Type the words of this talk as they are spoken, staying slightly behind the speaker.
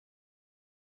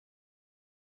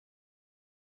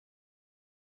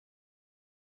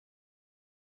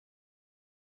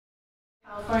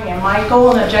California, my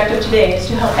goal and objective today is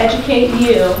to help educate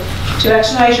you to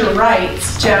exercise your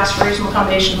rights to ask for reasonable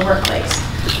accommodation in the workplace.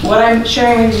 What I'm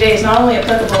sharing with you today is not only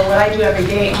applicable to what I do every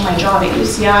day on my job at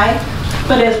UCI,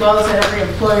 but as well as at every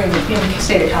employer in the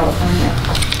state of California.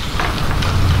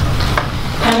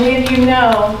 How many of you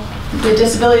know the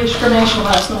disability discrimination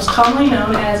law is most commonly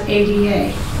known as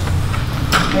ADA?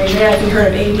 Raise your hand if you've heard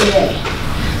of ADA.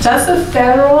 So that's the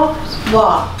federal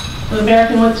law, the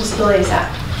American with Disabilities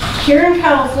Act. Here in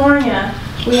California,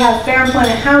 we have Fair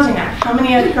Employment Housing Act. How many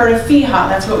have heard of FEHA?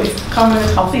 That's what we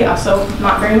commonly call FEHA, so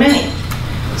not very many.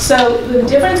 So the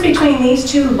difference between these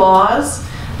two laws,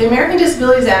 the American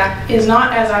Disabilities Act is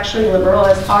not as actually liberal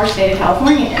as our state of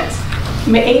California is.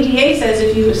 ADA says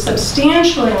if you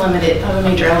substantially limit it of a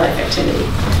major life activity,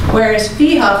 whereas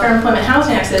FEHA, Fair Employment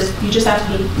Housing Act, says you just have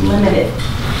to be limited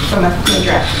from a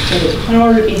major activity in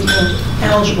order to be deemed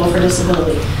eligible for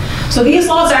disability. So these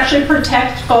laws actually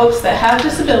protect folks that have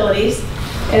disabilities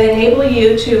and enable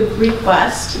you to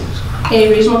request a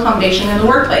reasonable accommodation in the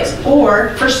workplace, or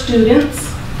for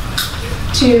students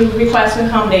to request an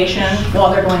accommodation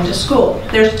while they're going to school.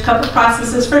 There's a couple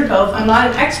processes for both. I'm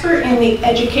not an expert in the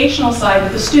educational side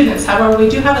with the students. However, we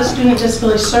do have a student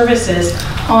disability services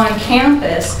on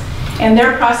campus, and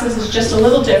their process is just a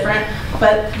little different,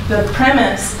 but the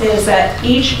premise is that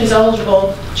each is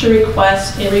eligible to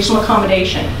request a reasonable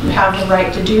accommodation. You have the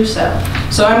right to do so.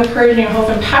 So I'm encouraging and hope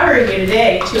empowering you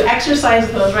today to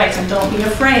exercise those rights, and don't be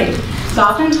afraid. Because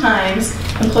oftentimes,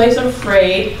 employees are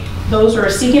afraid, those who are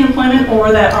seeking employment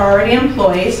or that are already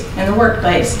employees in the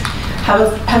workplace,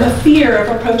 have a fear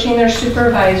of approaching their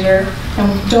supervisor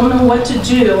and don't know what to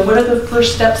do. What are the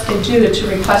first steps they do to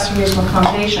request a reasonable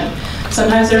accommodation?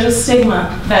 Sometimes there's a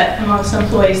stigma that amongst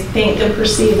employees think and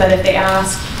perceive that if they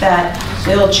ask that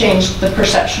it'll change the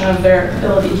perception of their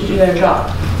ability to do their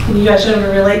job. Can you guys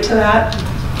ever relate to that?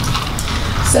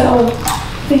 So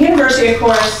the university, of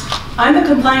course, I'm the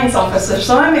compliance officer,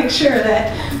 so I make sure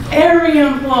that every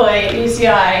employee at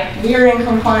UCI, we are in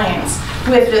compliance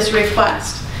with this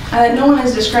request, and that no one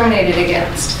is discriminated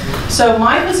against. So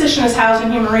my position is Housing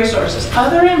and Human Resources.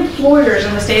 Other employers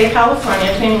in the state of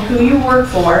California, depending on who you work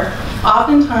for,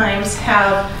 oftentimes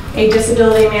have a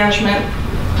disability management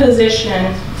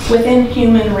position within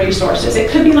Human Resources.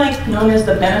 It could be like known as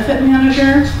the benefit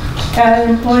manager at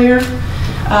an employer.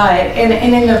 And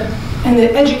in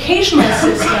the educational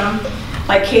system,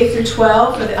 like K through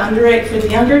 12 for the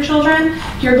younger children,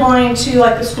 you're going to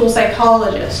like the school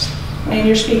psychologist, and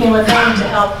you're speaking with them to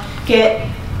help get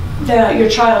your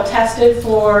child tested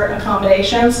for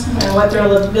accommodations and what their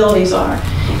abilities are.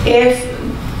 If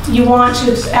you want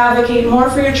to advocate more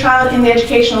for your child in the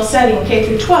educational setting, K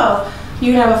through 12,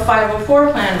 you have a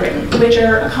 504 plan written, which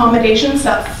are accommodations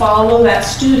that follow that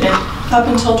student up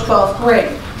until 12th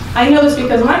grade. I know this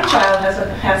because my child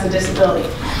has a disability.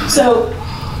 So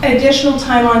additional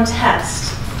time on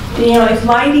test. You know, if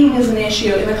lighting is an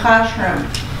issue in the classroom,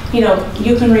 you know,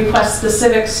 you can request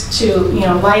specifics to, you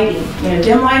know, lighting, you know,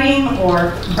 dim lighting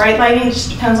or bright lighting. It just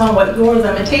depends on what your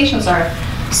limitations are.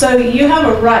 So you have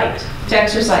a right to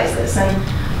exercise this,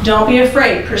 and don't be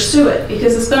afraid, pursue it,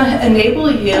 because it's going to enable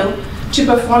you to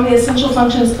perform the essential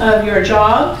functions of your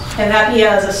job, and that be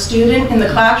as a student in the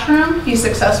classroom, be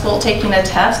successful taking a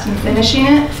test and finishing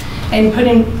it, and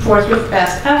putting forth your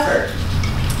best effort.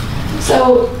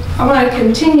 So I want to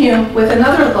continue with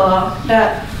another law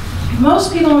that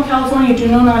most people in California do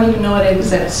not even know it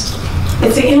exists.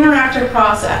 It's an interactive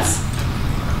process.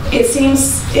 It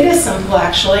is simple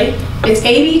actually. It's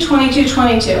AB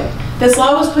 2222. This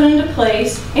law was put into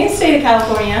place in the state of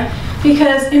California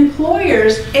because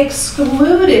employers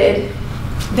excluded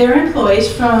their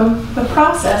employees from the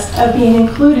process of being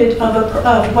included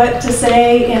of what to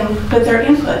say and put their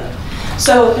input.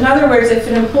 So in other words, if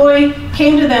an employee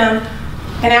came to them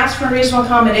and asked for a reasonable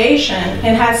accommodation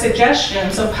and had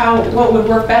suggestions of what would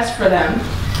work best for them,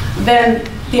 then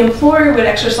the employer would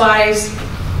exercise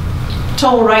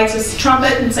total rights to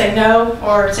trumpet and say no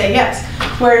or say yes.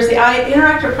 Whereas the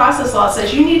interactive process law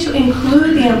says you need to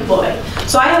include the employee.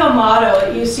 So I have a motto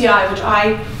at UCI, which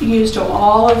I use to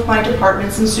all of my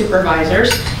departments and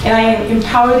supervisors, and I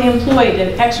empower the employee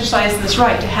to exercise this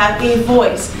right, to have a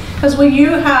voice. Because when you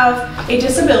have a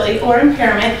disability or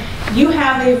impairment, you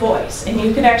have a voice, and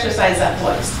you can exercise that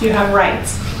voice. You have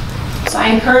rights. So I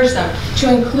encourage them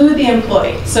to include the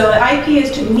employee. So the IP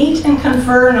is to meet and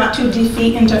confer, not to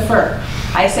defeat and defer.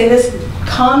 I say this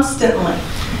constantly.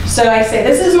 So I say,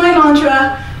 this is my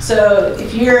mantra. So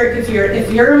if your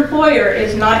employer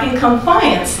is not in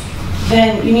compliance,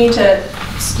 then you need to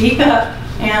speak up,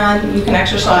 and you can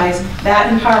exercise that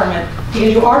empowerment,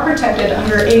 because you are protected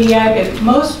under ADI,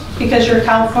 because you're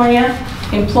California,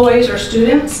 employees or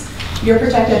students, you're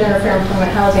protected under Fair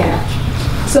Employment Housing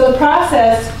Act. So the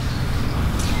process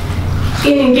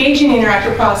in engaging in the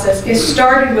interactive process is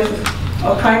started with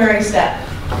a primary step.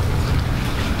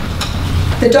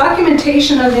 The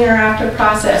documentation of the interactive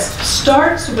process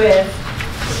starts with,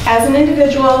 as an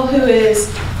individual who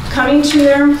is coming to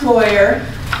their employer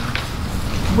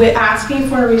with asking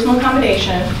for a reasonable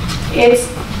accommodation,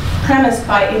 it's premised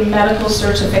by a medical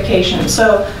certification.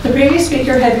 So the previous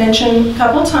speaker had mentioned a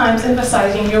couple times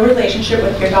emphasizing your relationship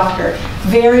with your doctor.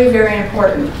 Very, very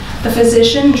important. The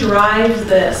physician drives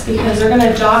this because they're going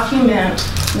to document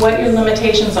what your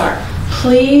limitations are.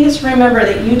 Please remember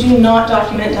that you do not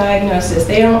document diagnosis.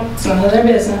 It's none of their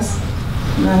business,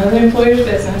 none of the employer's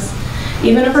business.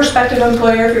 Even a prospective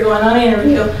employer, if you're going on an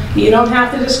interview, you don't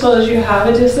have to disclose you have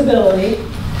a disability,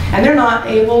 and they're not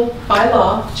able, by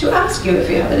law, to ask you if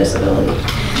you have a disability.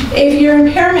 If your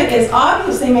impairment is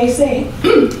obvious, they may say,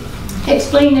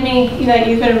 explain to me that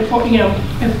you can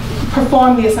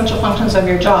perform the essential functions of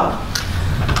your job.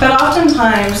 But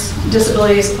oftentimes,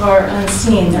 disabilities are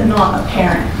unseen, they're not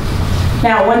apparent.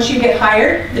 Now, once you get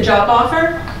hired, the job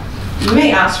offer, you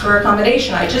may ask for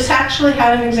accommodation. I just actually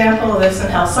had an example of this in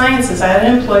health sciences. I had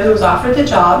an employee who was offered the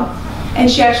job, and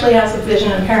she actually has a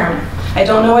vision impairment. I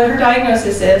don't know what her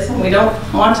diagnosis is, and we don't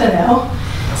want to know.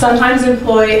 Sometimes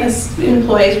employees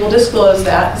will disclose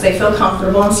that because they feel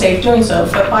comfortable and safe doing so,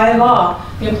 but by law,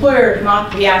 the employer will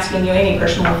not be asking you any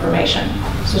personal information.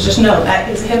 So just know that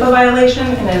is a HIPAA violation,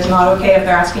 and it is not okay if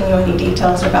they're asking you any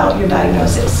details about your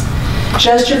diagnosis.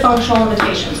 Just your functional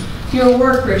limitations, your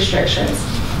work restrictions,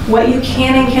 what you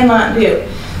can and cannot do.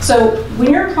 So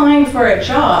when you're applying for a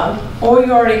job, or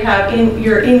you already have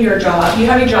you're in your job, you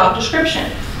have a job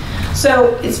description.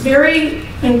 So it's very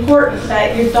important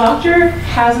that your doctor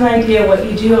has an idea what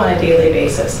you do on a daily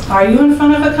basis. Are you in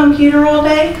front of a computer all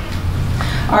day?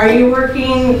 Are you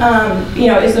working,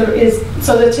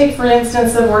 so take for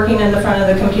instance of working in the front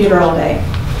of the computer all day.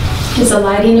 Is the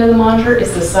lighting of the monitor,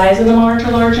 is the size of the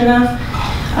monitor large enough?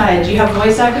 Do you have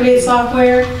voice-activated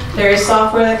software? There is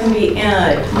software that can be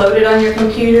loaded on your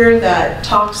computer that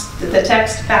talks the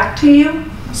text back to you,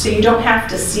 so you don't have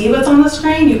to see what's on the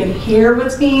screen. You can hear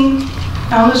what's being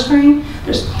on the screen.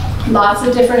 There's lots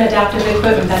of different adaptive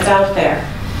equipment that's out there.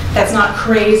 That's not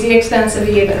crazy expensive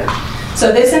either.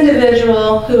 So this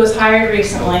individual who was hired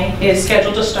recently is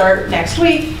scheduled to start next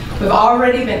week. We've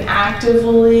already been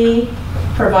actively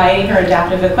providing her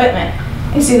adaptive equipment.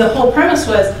 And see, the whole premise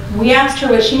was, we asked her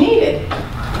what she needed.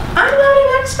 I'm not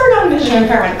an expert on vision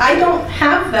impairment. I don't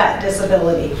have that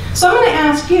disability. So I'm going to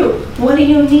ask you, what do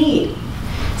you need?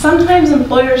 Sometimes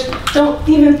employers don't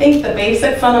even think the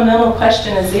basic fundamental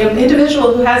question is the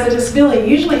individual who has a disability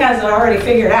usually has it already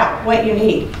figured out, what you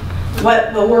need,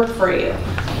 what will work for you.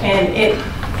 And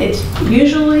it's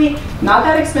usually not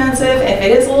that expensive. If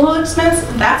it is a little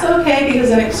expensive, that's okay, because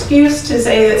an excuse to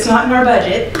say it's not in our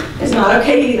budget is not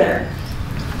okay either.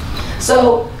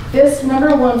 So this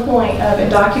number one point of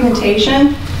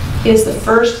documentation is the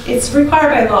first, it's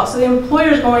required by law. So the employer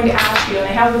is going to ask you, and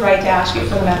they have the right to ask you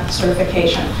for the medical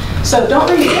certification. So don't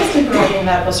resist in providing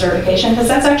medical certification, because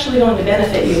that's actually going to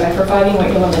benefit you by providing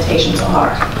what your limitations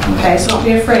are. Okay, so don't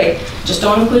be afraid. Just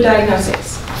don't include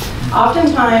diagnoses.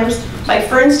 Oftentimes, like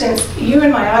for instance, you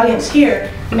in my audience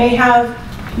here may have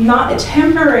not a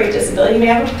temporary disability, you may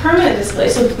have a permanent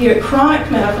disability. So you're a chronic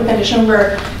medical condition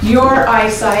where your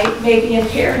eyesight may be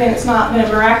impaired and it's not going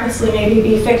to miraculously maybe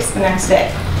be fixed the next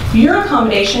day. Your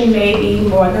accommodation may be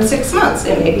more than 6 months,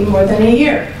 it may be more than a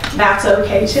year. That's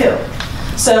okay too.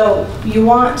 So you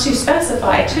want to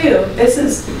specify too, this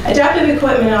is adaptive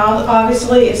equipment,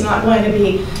 obviously is not going to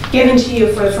be given to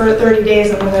you for 30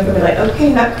 days and then they're going to be like,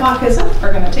 okay, that clock is up,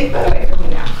 we're going to take that away from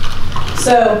you now.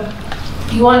 So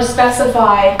you want to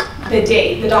specify the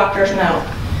date, the doctor's note.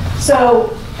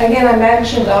 So again, I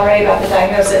mentioned already about the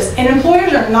diagnosis, and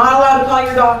employers are not allowed to call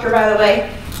your doctor, by the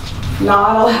way.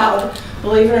 Not allowed,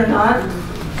 believe it or not. I've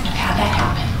had that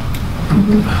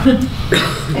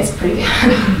happen. It's pretty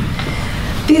bad.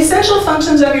 The essential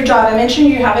functions of your job, I mentioned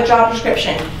you have a job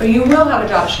description, but you will have a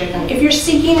job description. If you're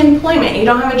seeking employment, you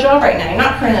don't have a job right now, you're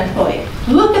not currently employed,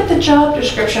 look at the job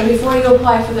description before you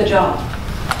apply for the job.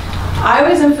 I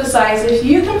always emphasize, if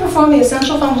you can perform the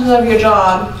essential functions of your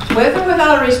job with or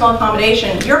without a reasonable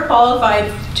accommodation, you're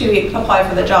qualified to apply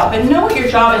for the job. But know what your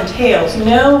job entails,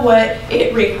 know what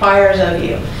it requires of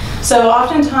you. So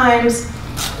oftentimes,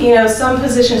 some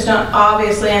positions don't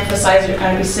obviously emphasize you're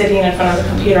going to be sitting in front of the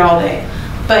computer all day.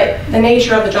 But the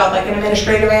nature of the job, like an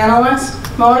administrative analyst,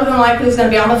 more than likely is going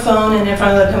to be on the phone and in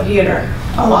front of the computer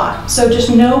a lot. So just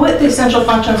know what the essential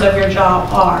functions of your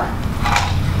job are.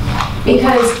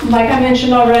 Because, like I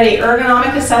mentioned already,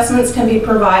 ergonomic assessments can be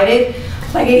provided.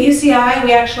 Like at UCI,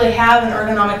 we actually have an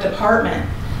ergonomic department.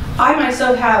 I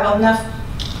myself have enough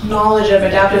knowledge of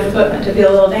adaptive equipment to be a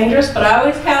little dangerous, but I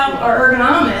always have our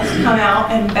ergonomist come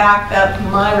out and back up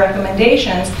my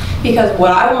recommendations, because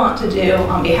what I want to do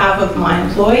on behalf of my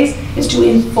employees is to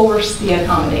enforce the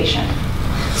accommodation.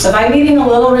 So if I'm meeting a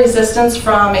little resistance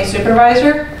from a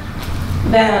supervisor,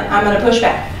 then I'm going to push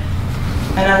back.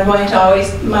 And I'm going to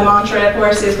always, my mantra of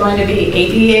course is going to be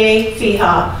ADA,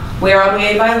 FEHA, we are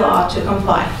obligated by law to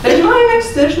comply. There's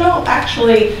no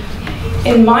actually,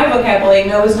 in my vocabulary,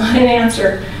 no is not an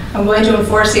answer. I'm going to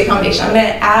enforce the accommodation. I'm going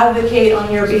to advocate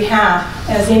on your behalf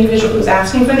as the individual who's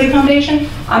asking for the accommodation.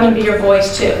 I'm going to be your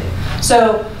voice too.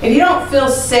 So if you don't feel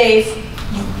safe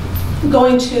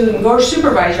going to your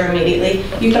supervisor immediately,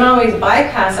 you can always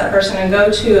bypass that person and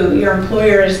go to your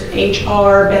employer's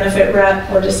HR, benefit rep,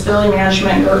 or disability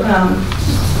management.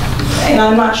 And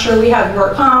I'm not sure, we have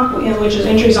work comp, which is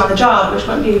injuries on the job, which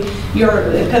wouldn't be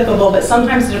your applicable, but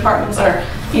sometimes the departments are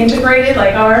integrated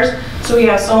like ours, so we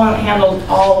have someone that handles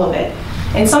all of it.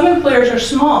 And some employers are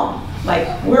small, like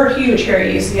we're huge here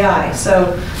at UCI,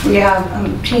 so we have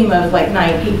a team of like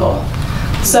 9 people.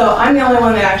 So I'm the only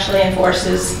one that actually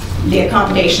enforces the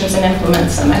accommodations and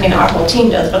implements them. I mean, our whole team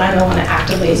does, but I'm the one that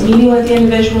actively is meeting with the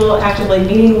individual, actively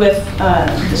meeting with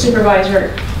the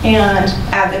supervisor, and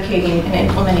advocating and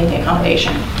implementing the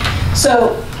accommodation.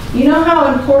 So you know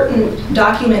how important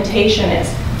documentation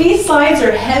is. These slides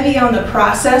are heavy on the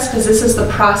process, because this is the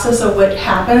process of what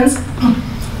happens.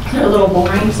 They're a little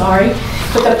boring, sorry.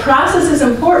 But the process is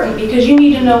important because you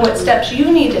need to know what steps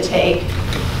you need to take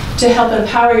to help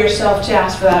empower yourself to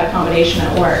ask for that accommodation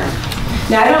at work.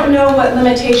 Now, I don't know what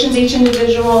limitations, each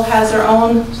individual has their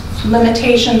own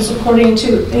limitations according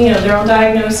to their own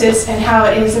diagnosis and how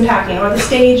it is impacting, or the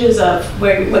stages of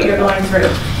what you're going through.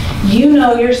 You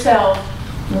know yourself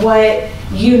what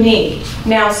you need.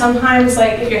 Now, sometimes,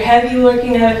 like if you're heavy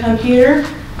looking at a computer,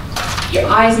 your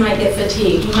eyes might get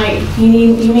fatigued.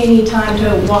 You may need time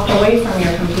to walk away from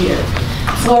your computer.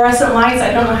 Fluorescent lights,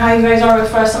 I don't know how you guys are with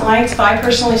fluorescent lights, but I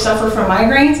personally suffer from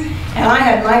migraines, and I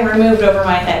had mine removed over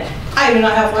my head. I do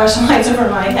not have fluorescent lights over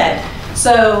my head.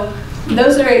 So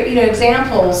those are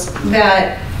examples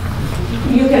that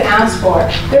you can ask for.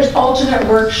 There's alternate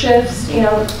work shifts.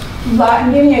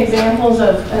 I'm giving you examples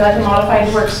of like a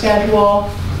modified work schedule.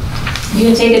 You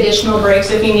can take additional breaks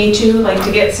if you need to, like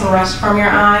to get some rest from your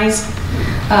eyes.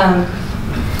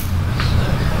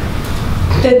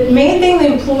 The main thing the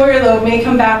employer though may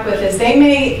come back with is they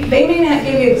may not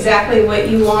give you exactly what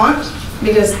you want,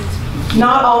 because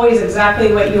not always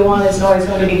exactly what you want is always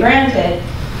going to be granted.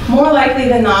 More likely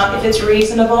than not, if it's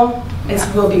reasonable,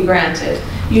 it will be granted.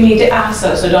 You need to ask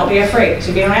though, so don't be afraid, because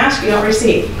if you don't ask, you don't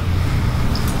receive.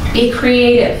 Be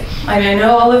creative. I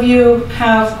know all of you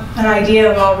have an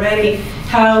idea of already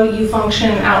how you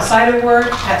function outside of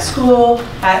work, at school,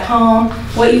 at home,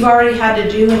 what you've already had to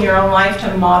do in your own life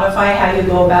to modify how you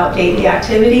go about daily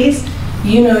activities.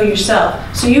 You know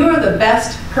yourself. So you are the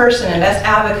best person and best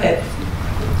advocate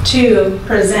to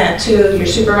present to your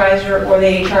supervisor or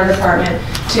the HR department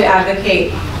to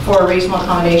advocate for a reasonable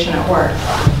accommodation at work.